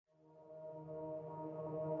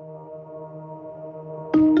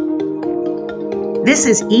This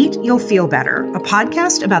is Eat, You'll Feel Better, a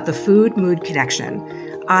podcast about the food-mood connection.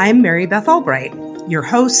 I'm Mary Beth Albright, your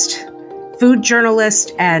host, food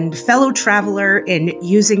journalist, and fellow traveler in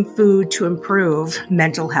using food to improve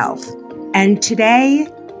mental health. And today,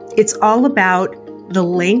 it's all about the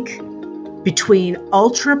link between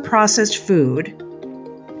ultra-processed food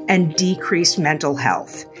and decreased mental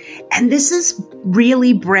health. And this is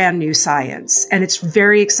really brand new science, and it's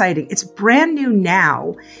very exciting. It's brand new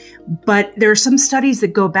now, but there are some studies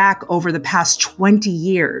that go back over the past 20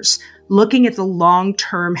 years looking at the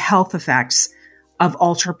long-term health effects of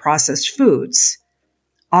ultra-processed foods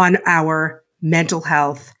on our mental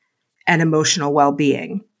health and emotional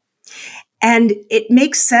well-being. And it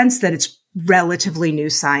makes sense that it's relatively new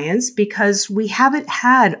science because we haven't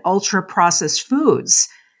had ultra-processed foods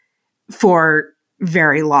for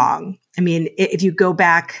very long. I mean, if you go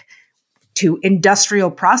back to industrial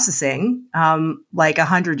processing, like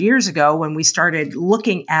 100 years ago, when we started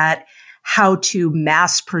looking at how to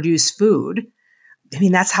mass produce food, I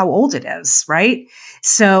mean, that's how old it is, right?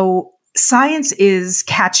 So science is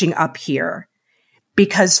catching up here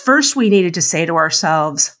because first we needed to say to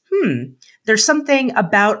ourselves, there's something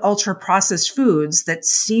about ultra-processed foods that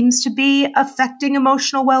seems to be affecting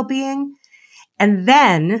emotional well-being. And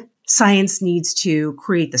then science needs to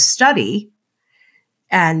create the study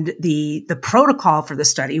and the protocol for the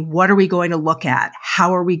study. What are we going to look at?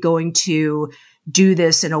 How are we going to do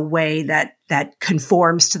this in a way that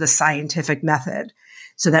conforms to the scientific method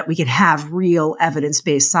so that we can have real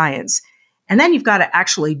evidence-based science? And then you've got to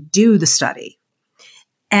actually do the study.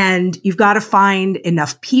 And you've got to find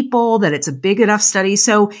enough people that it's a big enough study.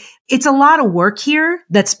 So it's a lot of work here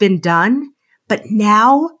that's been done. But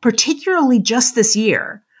now, particularly just this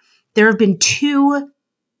year, there have been two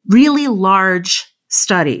really large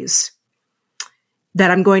studies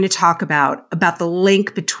that I'm going to talk about the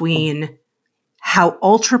link between how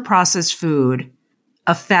ultra-processed food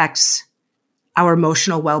affects our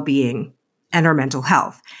emotional well-being and our mental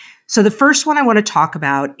health. So the first one I want to talk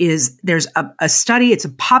about is there's a study, it's a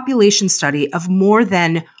population study of more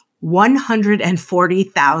than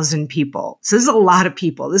 140,000 people. So this is a lot of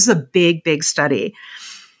people. This is a big, big study.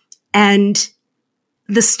 And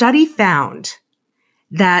the study found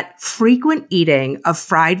that frequent eating of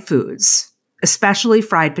fried foods, especially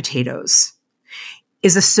fried potatoes,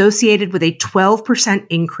 is associated with a 12%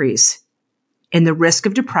 increase in the risk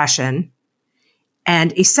of depression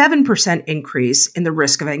and a 7% increase in the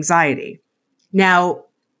risk of anxiety. Now,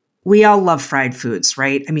 we all love fried foods,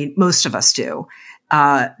 right? I mean, most of us do.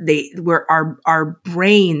 Our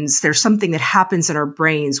brains, there's something that happens in our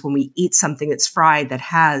brains when we eat something that's fried that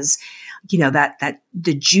has that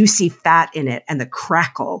the juicy fat in it and the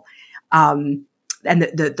crackle, and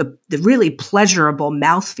the really pleasurable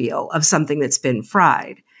mouthfeel of something that's been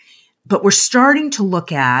fried. But we're starting to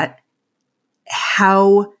look at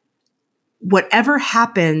how whatever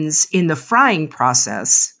happens in the frying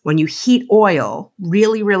process, when you heat oil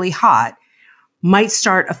really, really hot, might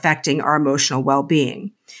start affecting our emotional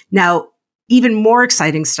well-being. Now, even more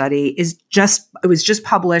exciting study it was just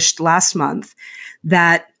published last month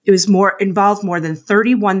that involved more than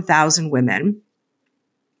 31,000 women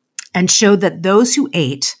and showed that those who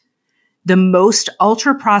ate the most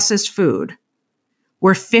ultra-processed food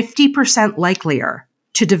were 50% likelier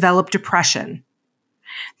to develop depression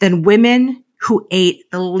than women who ate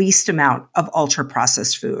the least amount of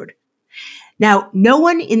ultra-processed food. Now, no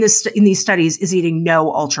one in these studies is eating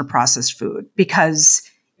no ultra-processed food because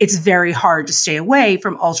it's very hard to stay away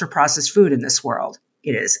from ultra-processed food in this world.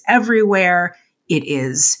 It is everywhere. It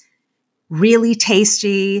is really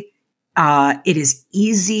tasty. It is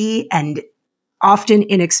easy and often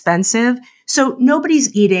inexpensive. So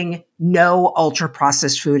nobody's eating no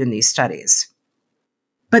ultra-processed food in these studies.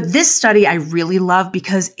 But this study I really love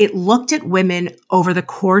because it looked at women over the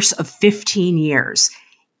course of 15 years.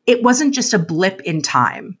 It wasn't just a blip in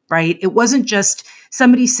time, right? It wasn't just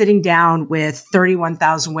somebody sitting down with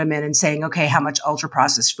 31,000 women and saying, okay, how much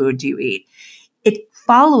ultra-processed food do you eat? It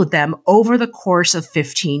followed them over the course of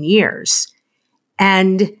 15 years.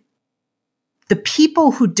 And the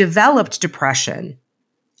people who developed depression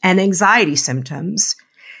and anxiety symptoms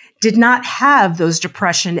did not have those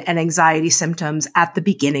depression and anxiety symptoms at the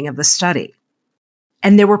beginning of the study.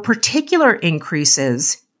 And there were particular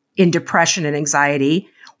increases in depression and anxiety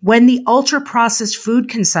when the ultra-processed food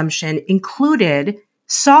consumption included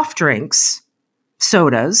soft drinks,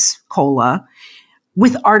 sodas, cola,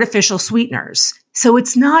 with artificial sweeteners. So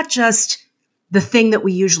it's not just the thing that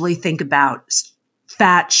we usually think about,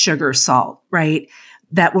 fat, sugar, salt, right?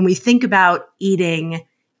 That when we think about eating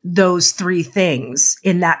those three things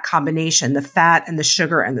in that combination, the fat and the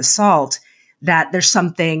sugar and the salt, that there's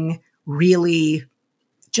something really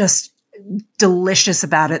just delicious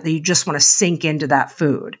about it that you just want to sink into that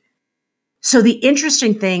food. So the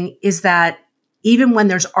interesting thing is that even when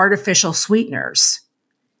there's artificial sweeteners,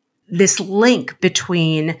 this link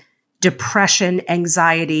between depression,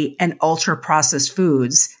 anxiety, and ultra-processed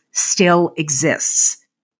foods still exists.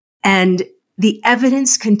 And the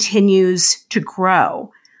evidence continues to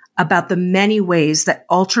grow about the many ways that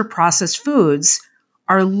ultra-processed foods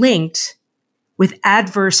are linked with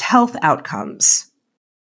adverse health outcomes.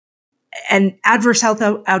 And adverse health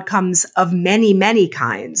outcomes of many, many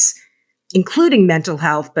kinds, including mental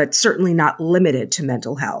health, but certainly not limited to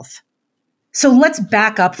mental health. So let's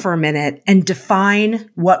back up for a minute and define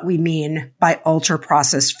what we mean by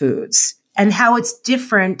ultra-processed foods and how it's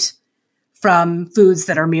different from foods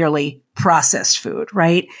that are merely processed food,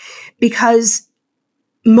 right? Because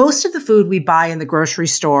most of the food we buy in the grocery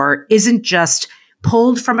store isn't just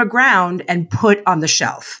pulled from a ground and put on the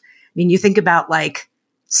shelf. I mean, you think about like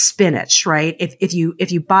spinach, right? If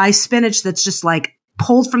you buy spinach that's just like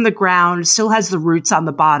pulled from the ground, still has the roots on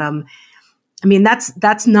the bottom, I mean,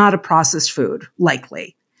 that's not a processed food,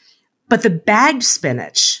 likely. But the bagged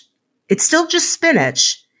spinach, it's still just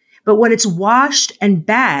spinach, but when it's washed and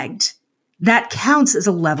bagged, that counts as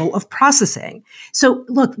a level of processing. So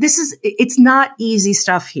look, it's not easy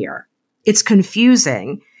stuff here. It's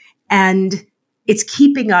confusing, and it's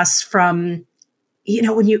keeping us from,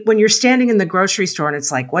 when you're standing in the grocery store and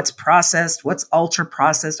it's like, what's processed? What's ultra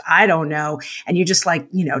processed? I don't know. And you just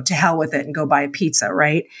like, to hell with it and go buy a pizza,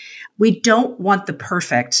 right? We don't want the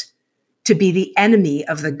perfect to be the enemy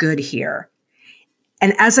of the good here.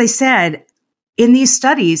 And as I said, in these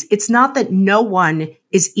studies, it's not that no one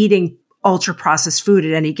is eating ultra processed food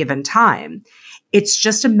at any given time. It's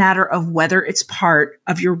just a matter of whether it's part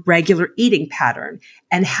of your regular eating pattern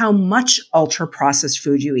and how much ultra processed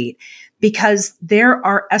food you eat. Because there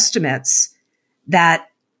are estimates that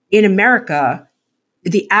in America,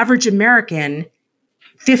 the average American,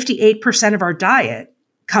 58% of our diet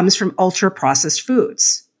comes from ultra processed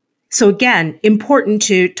foods. So again, important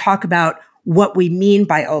to talk about what we mean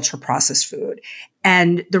by ultra processed food.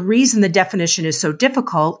 And the reason the definition is so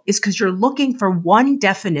difficult is because you're looking for one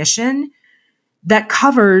definition that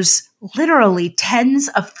covers literally tens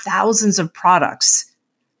of thousands of products,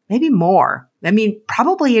 maybe more. I mean,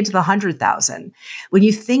 probably into the 100,000. When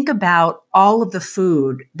you think about all of the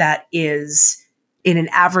food that is in an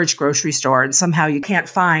average grocery store, and somehow you can't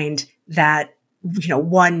find that,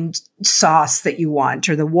 one sauce that you want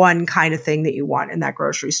or the one kind of thing that you want in that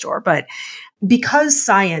grocery store. But because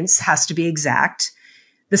science has to be exact,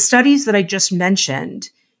 the studies that I just mentioned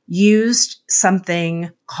used something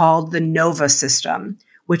called the NOVA system,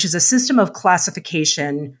 which is a system of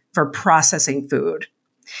classification for processing food.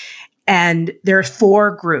 And there are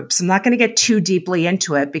 4 groups. I'm not going to get too deeply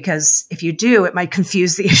into it because if you do, it might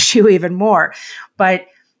confuse the issue even more. But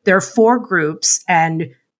there are 4 groups, and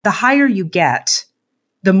the higher you get,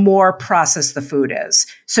 the more processed the food is.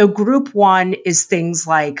 So group 1 is things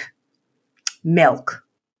like milk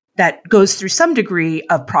that goes through some degree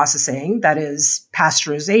of processing, that is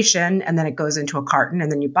pasteurization, and then it goes into a carton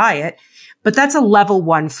and then you buy it. But that's a level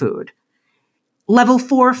 1 food. Level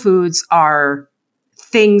 4 foods are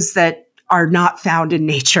things that are not found in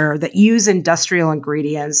nature, that use industrial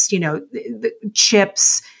ingredients, the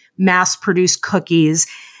chips, mass-produced cookies.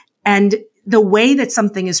 And the way that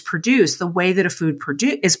something is produced, the way that a food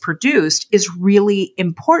is produced is really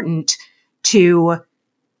important to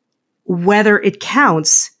whether it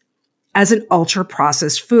counts as an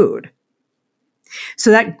ultra-processed food. So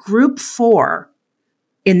that group 4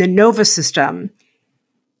 in the NOVA system,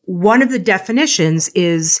 one of the definitions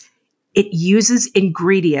is it uses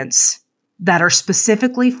ingredients that are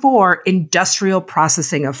specifically for industrial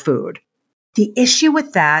processing of food. The issue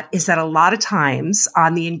with that is that a lot of times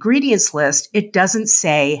on the ingredients list, it doesn't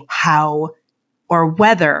say how or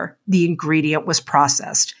whether the ingredient was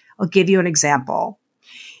processed. I'll give you an example.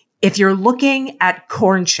 If you're looking at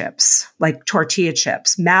corn chips, like tortilla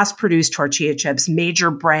chips, mass-produced tortilla chips,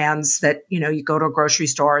 major brands that, you go to a grocery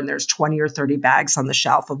store and there's 20 or 30 bags on the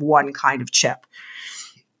shelf of one kind of chip.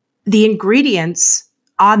 The ingredients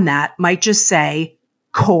on that might just say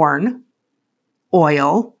corn,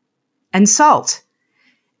 oil, and salt.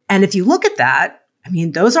 And if you look at that,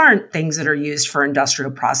 those aren't things that are used for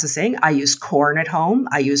industrial processing. I use corn at home,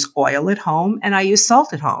 I use oil at home, and I use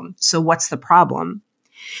salt at home. So what's the problem?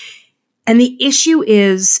 And the issue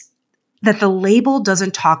is that the label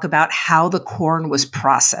doesn't talk about how the corn was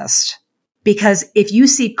processed. Because if you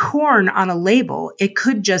see corn on a label, it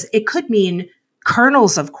could mean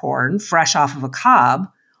kernels of corn fresh off of a cob,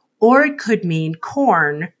 or it could mean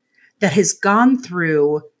corn that has gone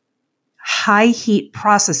through high heat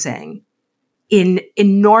processing in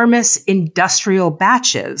enormous industrial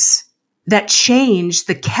batches that change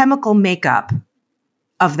the chemical makeup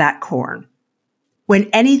of that corn. When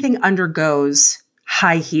anything undergoes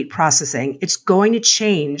high heat processing, it's going to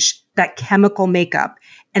change that chemical makeup,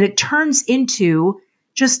 and it turns into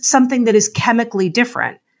just something that is chemically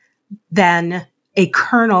different than a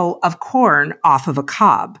kernel of corn off of a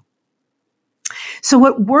cob. So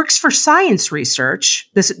what works for science research,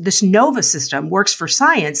 this NOVA system works for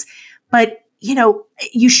science, but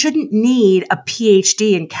you shouldn't need a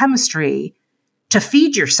PhD in chemistry to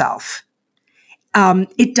feed yourself.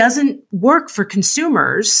 It doesn't work for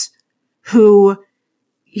consumers who,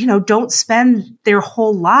 don't spend their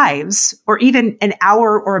whole lives or even an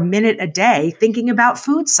hour or a minute a day thinking about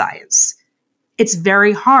food science. It's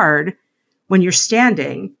very hard when you're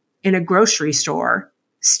standing in a grocery store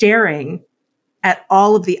staring at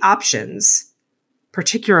all of the options,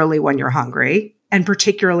 particularly when you're hungry and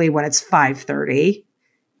particularly when it's 5:30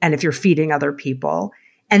 and if you're feeding other people,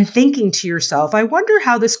 and thinking to yourself, I wonder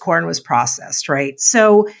how this corn was processed, right?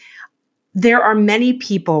 So there are many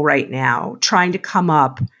people right now trying to come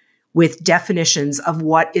up with definitions of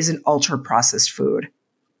what is an ultra-processed food.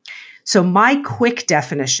 So my quick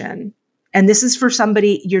definition, and this is for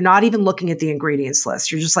somebody, you're not even looking at the ingredients list.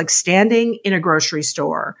 You're just like standing in a grocery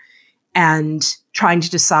store and trying to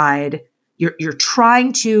decide, you're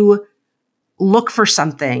trying to look for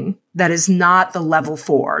something that is not the level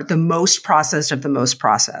 4, the most processed of the most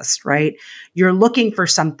processed, right? You're looking for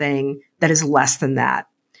something that is less than that.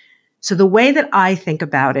 So the way that I think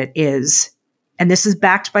about it is, and this is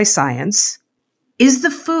backed by science, is the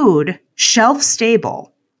food shelf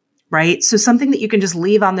stable, right? So something that you can just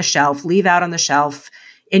leave on the shelf, leave out on the shelf,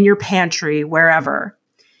 in your pantry, wherever,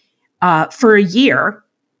 for a year,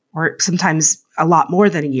 or sometimes a lot more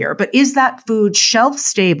than a year. But is that food shelf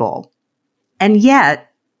stable? And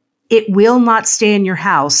yet it will not stay in your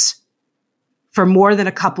house for more than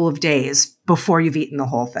a couple of days before you've eaten the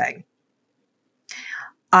whole thing.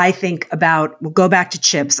 I think we'll go back to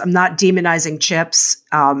chips. I'm not demonizing chips,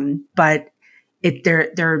 but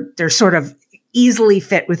they're sort of easily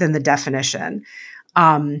fit within the definition.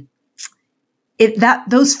 That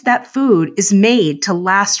food is made to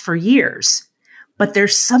last for years, but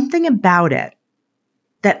there's something about it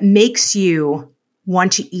that makes you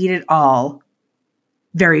want to eat it all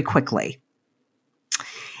very quickly.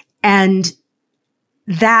 And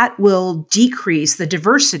that will decrease the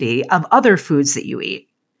diversity of other foods that you eat.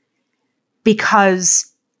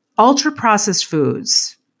 Because ultra-processed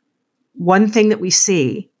foods, one thing that we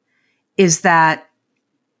see is that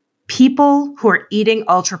people who are eating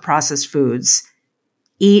ultra-processed foods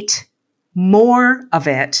eat more of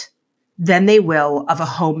it than they will of a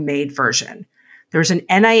homemade version. There's an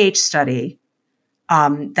NIH study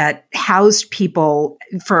that housed people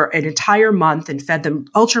for an entire month and fed them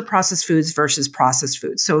ultra-processed foods versus processed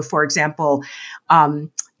foods. So, for example,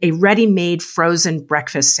 a ready-made frozen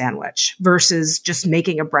breakfast sandwich versus just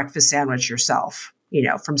making a breakfast sandwich yourself,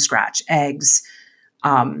 from scratch, eggs,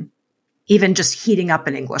 even just heating up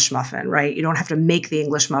an English muffin, right? You don't have to make the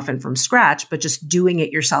English muffin from scratch, but just doing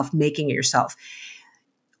it yourself, making it yourself.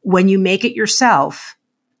 When you make it yourself,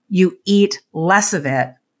 you eat less of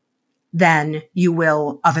it than you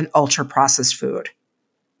will of an ultra-processed food.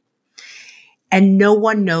 And no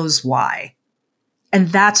one knows why. And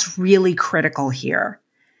that's really critical here,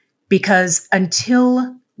 because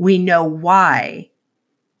until we know why,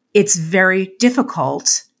 it's very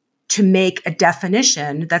difficult to make a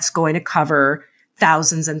definition that's going to cover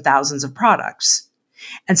thousands and thousands of products.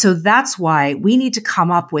 And so that's why we need to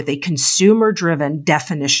come up with a consumer-driven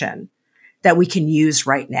definition that we can use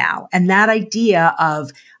right now. And that idea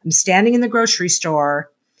of I'm standing in the grocery store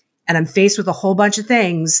and I'm faced with a whole bunch of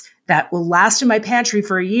things that will last in my pantry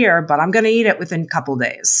for a year, but I'm going to eat it within a couple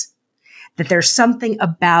days. That there's something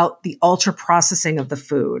about the ultra processing of the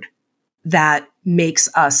food that makes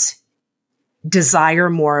us desire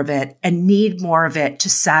more of it and need more of it to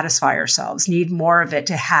satisfy ourselves, need more of it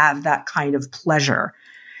to have that kind of pleasure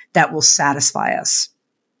that will satisfy us.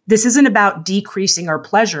 This isn't about decreasing our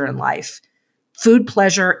pleasure in life. Food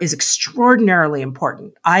pleasure is extraordinarily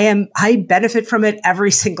important. I benefit from it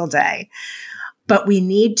every single day, but we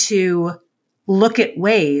need to look at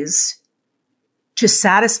ways to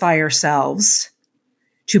satisfy ourselves,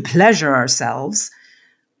 to pleasure ourselves,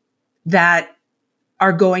 that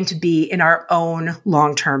are going to be in our own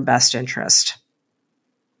long-term best interest.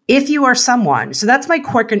 If you are someone, so that's my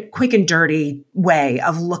quick and dirty way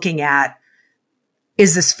of looking at,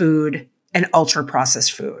 is this food an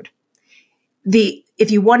ultra-processed food? if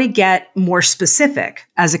you want to get more specific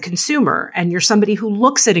as a consumer and you're somebody who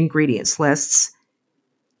looks at ingredients lists,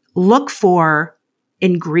 look for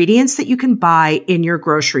ingredients that you can buy in your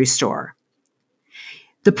grocery store.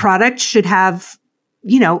 The product should have,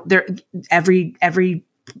 every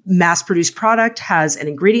mass-produced product has an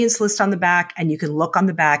ingredients list on the back, and you can look on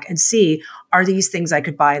the back and see, are these things I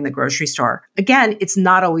could buy in the grocery store? Again, it's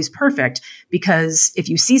not always perfect, because if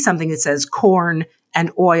you see something that says corn and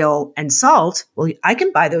oil and salt, well, I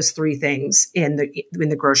can buy those three things in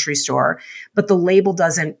the grocery store, but the label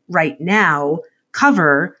doesn't right now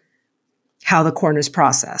cover how the corn is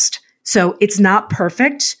processed. So it's not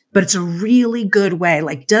perfect, but it's a really good way.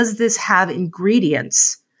 Like, does this have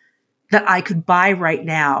ingredients that I could buy right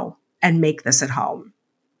now and make this at home?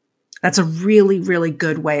 That's a really, really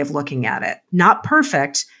good way of looking at it. Not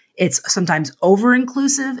perfect. It's sometimes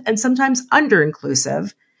over-inclusive and sometimes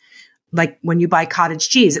under-inclusive. Like when you buy cottage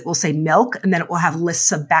cheese, it will say milk, and then it will have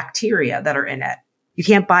lists of bacteria that are in it. You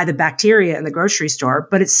can't buy the bacteria in the grocery store,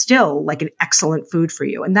 but it's still like an excellent food for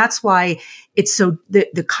you. And that's why it's so,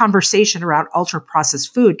 the conversation around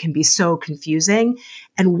ultra-processed food can be so confusing.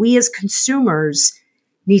 And we as consumers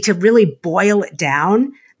need to really boil it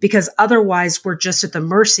down, because otherwise we're just at the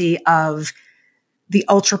mercy of the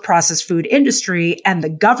ultra-processed food industry and the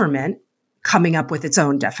government coming up with its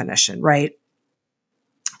own definition, right?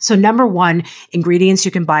 So number one, ingredients you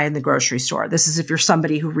can buy in the grocery store. This is if you're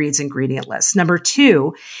somebody who reads ingredient lists. Number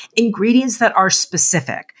two, ingredients that are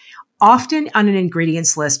specific. Often on an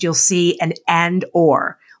ingredients list, you'll see an and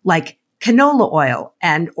or, like canola oil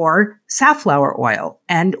and or safflower oil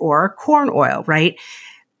and or corn oil, right?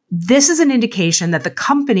 This is an indication that the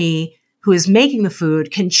company who is making the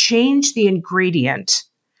food can change the ingredient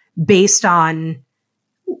based on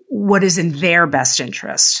what is in their best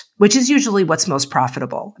interest, which is usually what's most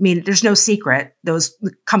profitable. I mean, there's no secret. Those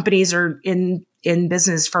companies are in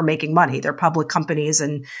business for making money. They're public companies,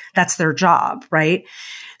 and that's their job, right?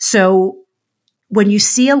 So when you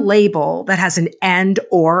see a label that has an and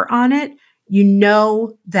or on it, you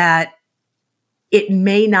know that it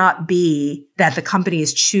may not be that the company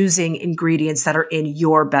is choosing ingredients that are in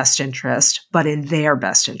your best interest, but in their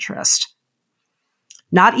best interest.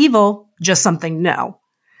 Not evil, just something to know.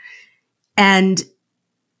 And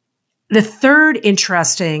the third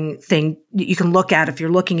interesting thing you can look at if you're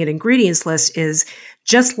looking at ingredients lists is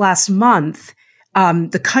just last month,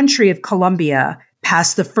 the country of Colombia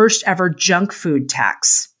passed the first ever junk food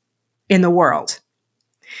tax in the world.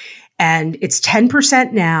 And it's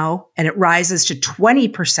 10% now, and it rises to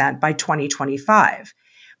 20% by 2025.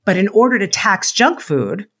 But in order to tax junk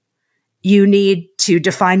food, you need to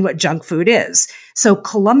define what junk food is. So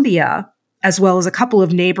Colombia, as well as a couple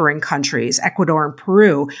of neighboring countries, Ecuador and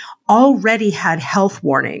Peru, already had health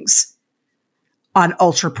warnings on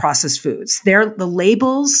ultra-processed foods.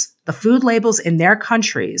 The food labels in their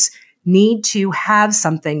countries need to have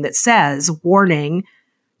something that says, warning,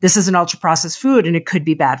 this is an ultra-processed food and it could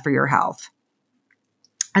be bad for your health.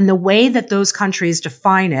 And the way that those countries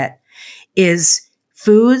define it is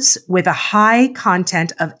foods with a high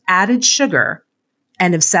content of added sugar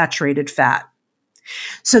and of saturated fat.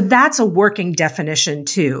 So that's a working definition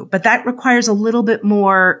too, but that requires a little bit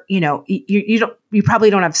more, you probably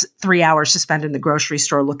don't have 3 hours to spend in the grocery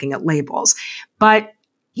store looking at labels. But,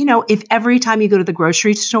 if every time you go to the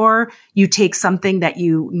grocery store, you take something that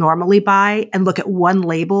you normally buy and look at one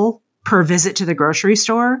label per visit to the grocery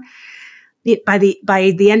store, by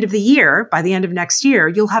the end of the year, by the end of next year,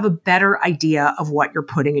 you'll have a better idea of what you're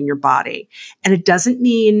putting in your body. And it doesn't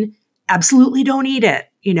mean absolutely don't eat it.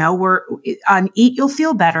 We're on Eat You'll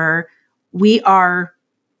Feel Better. We are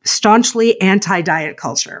staunchly anti-diet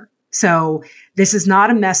culture. So this is not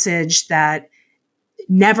a message that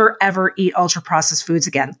never ever eat ultra processed foods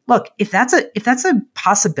again. Look, if that's a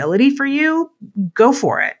possibility for you, go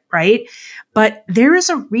for it, right? But there is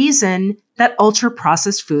a reason that ultra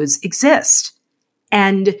processed foods exist.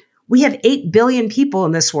 And we have 8 billion people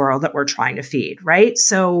in this world that we're trying to feed, right?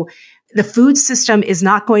 So the food system is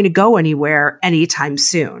not going to go anywhere anytime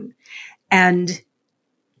soon. And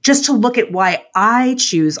just to look at why I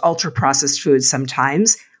choose ultra-processed foods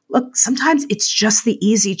sometimes it's just the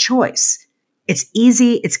easy choice. It's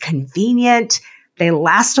easy, it's convenient, they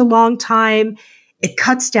last a long time, it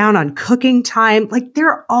cuts down on cooking time. Like, there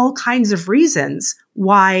are all kinds of reasons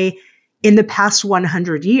why in the past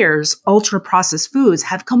 100 years, ultra-processed foods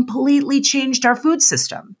have completely changed our food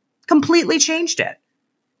system, completely changed it.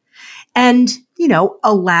 And,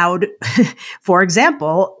 allowed, for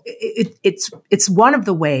example, it's one of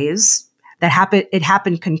the ways that it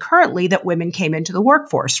happened concurrently that women came into the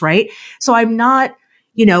workforce, right? So I'm not,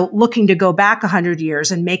 looking to go back 100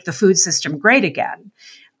 years and make the food system great again.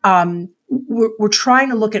 We're trying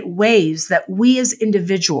to look at ways that we as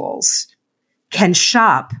individuals can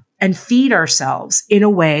shop and feed ourselves in a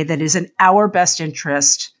way that is in our best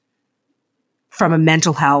interest from a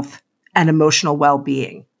mental health and emotional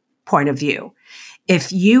well-being point of view.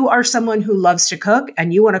 If you are someone who loves to cook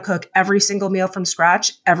and you want to cook every single meal from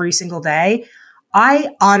scratch every single day,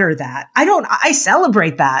 I honor that. I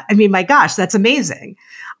celebrate that. I mean, my gosh, that's amazing.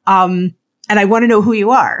 And I want to know who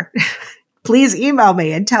you are. Please email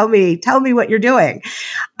me and tell me what you're doing.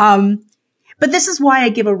 But this is why I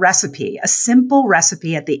give a simple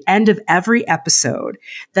recipe at the end of every episode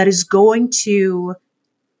that is going to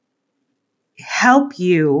help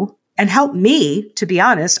you and help me, to be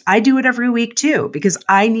honest. I do it every week too, because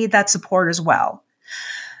I need that support as well.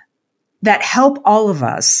 That help all of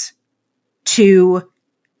us to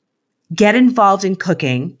get involved in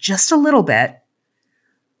cooking just a little bit,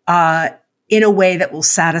 in a way that will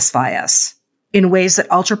satisfy us in ways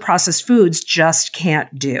that ultra-processed foods just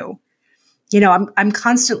can't do. I'm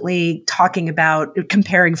constantly talking about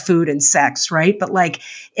comparing food and sex, right? But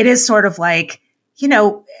it is sort of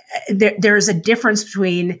there's a difference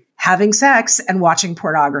between having sex and watching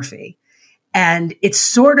pornography. And it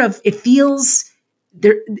feels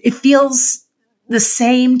the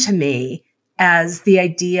same to me as the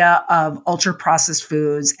idea of ultra-processed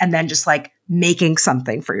foods and then just making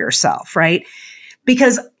something for yourself, right?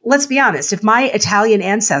 Because let's be honest, if my Italian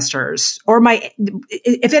ancestors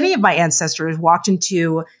if any of my ancestors walked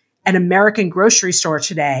into an American grocery store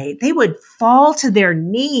today, they would fall to their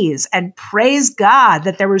knees and praise God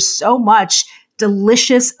that there was so much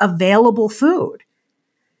delicious available food.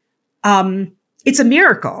 It's a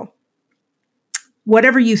miracle.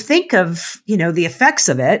 Whatever you think of, the effects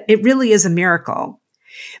of it, it really is a miracle.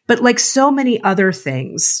 But like so many other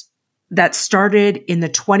things that started in the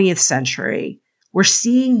 20th century, we're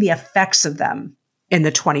seeing the effects of them in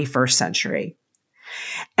the 21st century.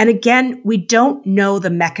 And again, we don't know the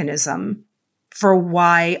mechanism for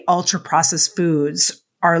why ultra-processed foods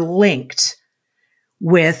are linked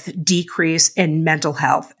with decrease in mental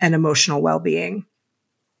health and emotional well-being.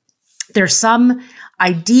 There's some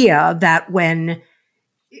idea that when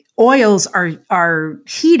oils are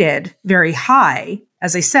heated very high,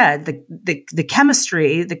 as I said, the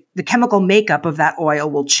chemistry, the chemical makeup of that oil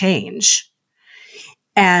will change.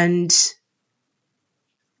 And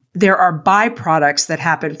there are byproducts that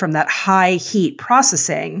happen from that high heat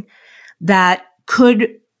processing that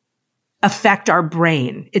could affect our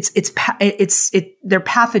brain. They're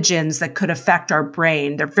pathogens that could affect our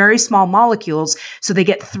brain. They're very small molecules, so they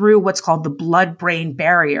get through what's called the blood-brain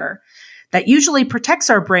barrier that usually protects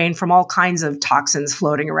our brain from all kinds of toxins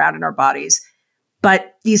floating around in our bodies.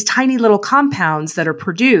 But these tiny little compounds that are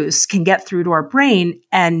produced can get through to our brain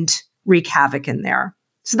and wreak havoc in there.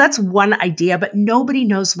 So that's one idea, but nobody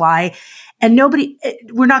knows why. And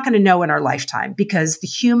we're not going to know in our lifetime, because the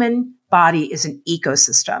human body is an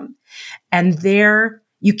ecosystem. And there,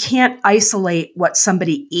 you can't isolate what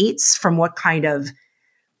somebody eats from what kind of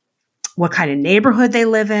neighborhood they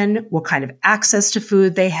live in, what kind of access to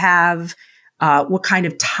food they have, what kind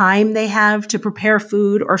of time they have to prepare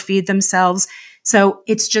food or feed themselves. So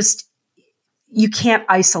it's just, you can't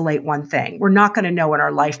isolate one thing. We're not going to know in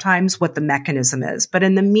our lifetimes what the mechanism is. But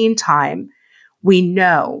in the meantime, we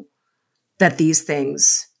know that these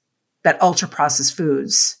things, that ultra-processed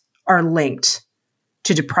foods, are linked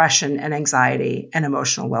to depression and anxiety and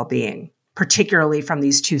emotional well-being, particularly from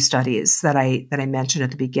these two studies that I mentioned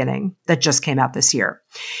at the beginning that just came out this year.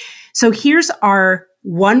 So here's our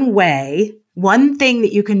one thing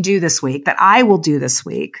that you can do this week, that I will do this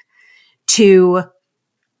week, to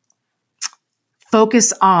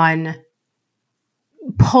focus on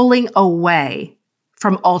pulling away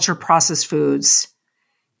from ultra-processed foods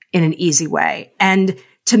in an easy way. And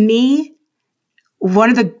to me, one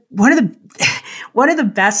of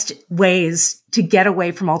the best ways to get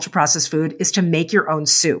away from ultra-processed food is to make your own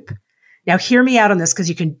soup. Now, hear me out on this, because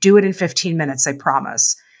you can do it in 15 minutes, I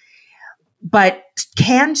promise. But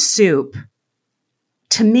canned soup,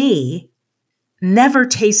 to me, never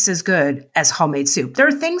tastes as good as homemade soup. There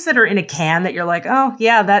are things that are in a can that you're like, oh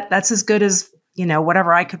yeah, that's as good as,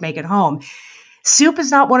 whatever I could make at home. Soup is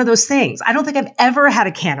not one of those things. I don't think I've ever had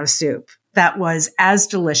a can of soup that was as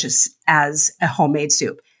delicious as a homemade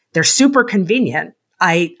soup. They're super convenient.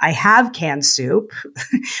 I have canned soup,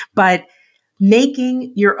 but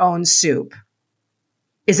making your own soup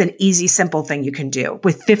is an easy, simple thing you can do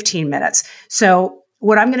with 15 minutes. So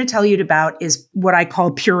what I'm going to tell you about is what I call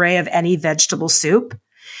puree of any vegetable soup.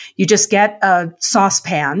 You just get a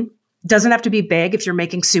saucepan. Doesn't have to be big. If you're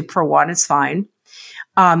making soup for one, it's fine.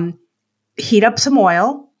 Heat up some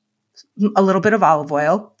oil, a little bit of olive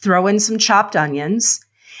oil, throw in some chopped onions,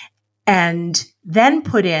 and then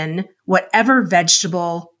put in whatever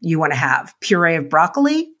vegetable you want to have. Puree of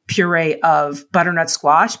broccoli, puree of butternut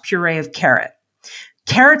squash, puree of carrot.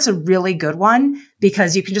 Carrot's a really good one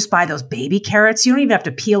because you can just buy those baby carrots. You don't even have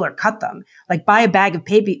to peel or cut them. Like buy a bag of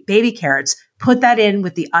baby carrots, put that in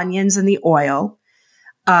with the onions and the oil,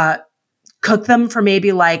 cook them for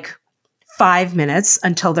maybe like 5 minutes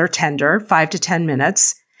until they're tender, 5 to 10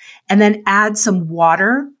 minutes, and then add some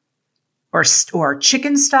water or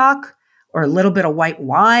chicken stock or a little bit of white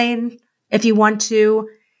wine if you want to,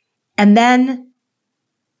 and then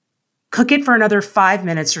cook it for another 5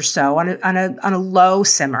 minutes or so on a low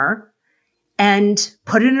simmer, and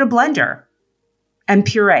put it in a blender and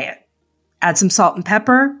puree it. Add some salt and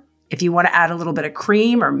pepper. If you want to add a little bit of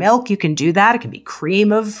cream or milk, you can do that. It can be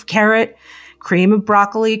cream of carrot, cream of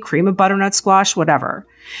broccoli, cream of butternut squash, whatever.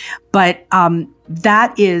 But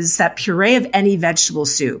that is that puree of any vegetable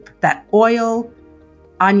soup, that oil,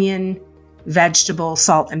 onion, vegetable,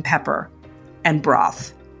 salt, and pepper, and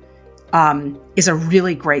broth is a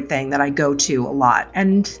really great thing that I go to a lot.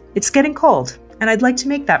 And it's getting cold, and I'd like to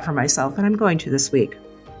make that for myself, and I'm going to this week.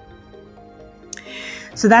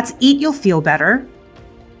 So that's Eat You'll Feel Better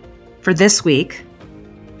for this week.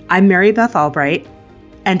 I'm Mary Beth Albright,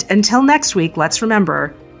 and until next week, let's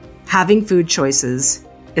remember, having food choices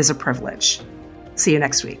is a privilege. See you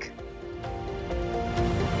next week.